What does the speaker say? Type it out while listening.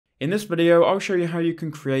In this video, I'll show you how you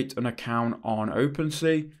can create an account on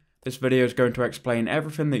OpenSea. This video is going to explain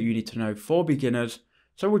everything that you need to know for beginners,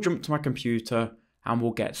 so we'll jump to my computer and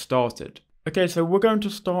we'll get started. Okay, so we're going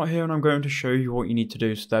to start here and I'm going to show you what you need to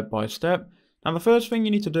do step by step. Now the first thing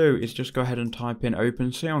you need to do is just go ahead and type in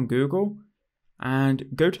OpenSea on Google and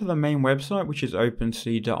go to the main website, which is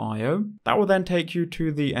OpenSea.io. That will then take you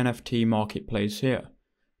to the NFT marketplace here.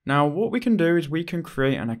 Now what we can do is we can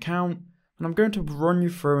create an account, and I'm going to run you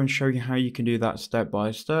through and show you how you can do that step by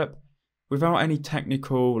step without any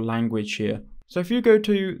technical language here. So if you go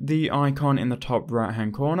to the icon in the top right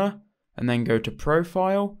hand corner and then go to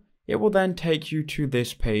profile, it will then take you to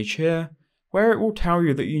this page here where it will tell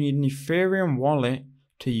you that you need an Ethereum wallet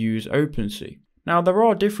to use OpenSea. Now there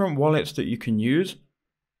are different wallets that you can use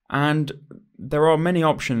and there are many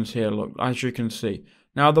options here, look, as you can see.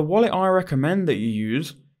 Now the wallet I recommend that you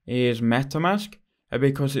use is Metamask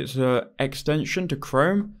because it's an extension to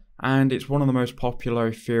Chrome and it's one of the most popular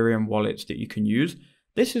Ethereum wallets that you can use.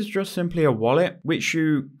 This is just simply a wallet which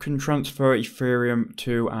you can transfer Ethereum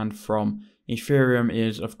to and from. Ethereum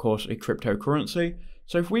is of course a cryptocurrency.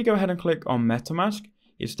 So if we go ahead and click on Metamask,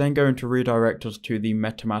 it's then going to redirect us to the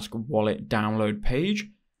Metamask wallet download page.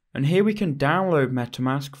 And here we can download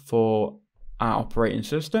Metamask for our operating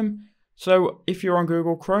system. So if you're on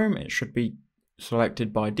Google Chrome, it should be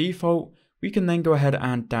selected by default. We can then go ahead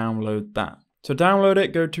and download that. To download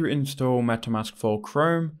it, go to install Metamask for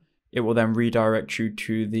Chrome. It will then redirect you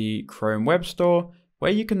to the Chrome web store where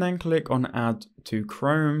you can then click on add to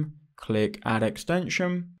Chrome, click add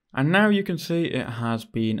extension. And now you can see it has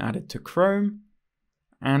been added to Chrome.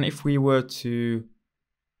 And if we were to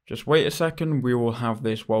just wait a second, we will have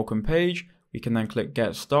this welcome page. We can then click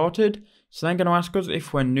get started. So then going to ask us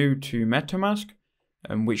if we're new to MetaMask,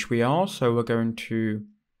 which we are. So we're going to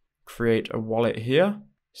create a wallet here.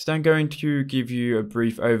 It's then going to give you a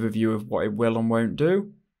brief overview of what it will and won't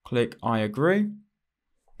do. Click I agree.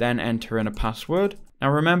 Then enter in a password.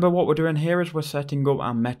 Now remember what we're doing here is we're setting up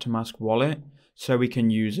our MetaMask wallet so we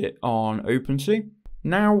can use it on OpenSea.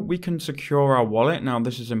 Now we can secure our wallet. Now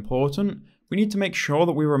this is important. We need to make sure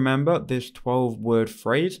that we remember this 12-word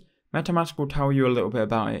phrase. MetaMask will tell you a little bit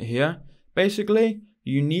about it here. Basically,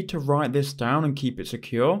 you need to write this down and keep it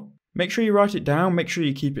secure. Make sure you write it down, make sure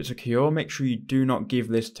you keep it secure, make sure you do not give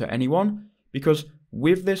this to anyone, because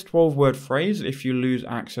with this 12-word phrase, if you lose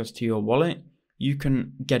access to your wallet, you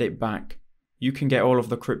can get it back. You can get all of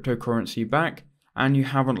the cryptocurrency back and you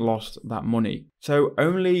haven't lost that money. So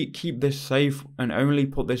only keep this safe and only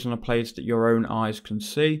put this in a place that your own eyes can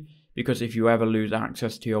see, because if you ever lose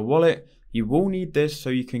access to your wallet, you will need this so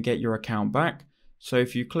you can get your account back. So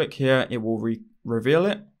if you click here, it will reveal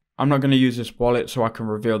it. I'm not going to use this wallet so I can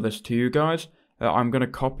reveal this to you guys. I'm going to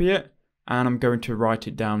copy it and I'm going to write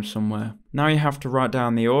it down somewhere. Now you have to write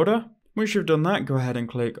down the order. Once you've done that, go ahead and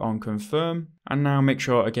click on confirm. And now make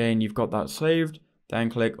sure again you've got that saved.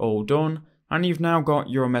 Then click all done. And you've now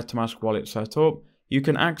got your MetaMask wallet set up. You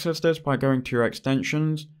can access this by going to your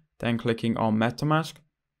extensions, then clicking on MetaMask,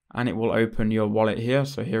 and it will open your wallet here.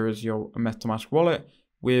 So here is your MetaMask wallet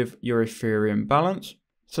with your Ethereum balance.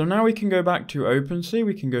 So now we can go back to OpenSea,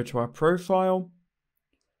 we can go to our profile,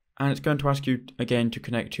 and it's going to ask you again to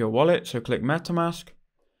connect to your wallet. So click MetaMask,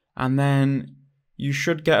 and then you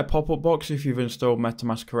should get a pop-up box if you've installed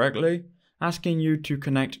MetaMask correctly, asking you to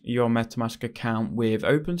connect your MetaMask account with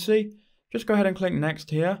OpenSea. Just go ahead and click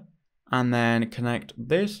next here and then connect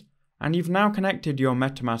this. And you've now connected your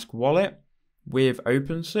MetaMask wallet with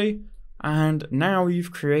OpenSea. And now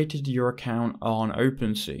you've created your account on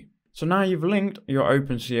OpenSea. So now you've linked your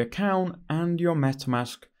OpenSea account and your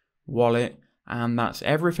MetaMask wallet. And that's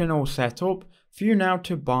everything all set up for you now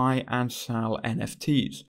to buy and sell NFTs.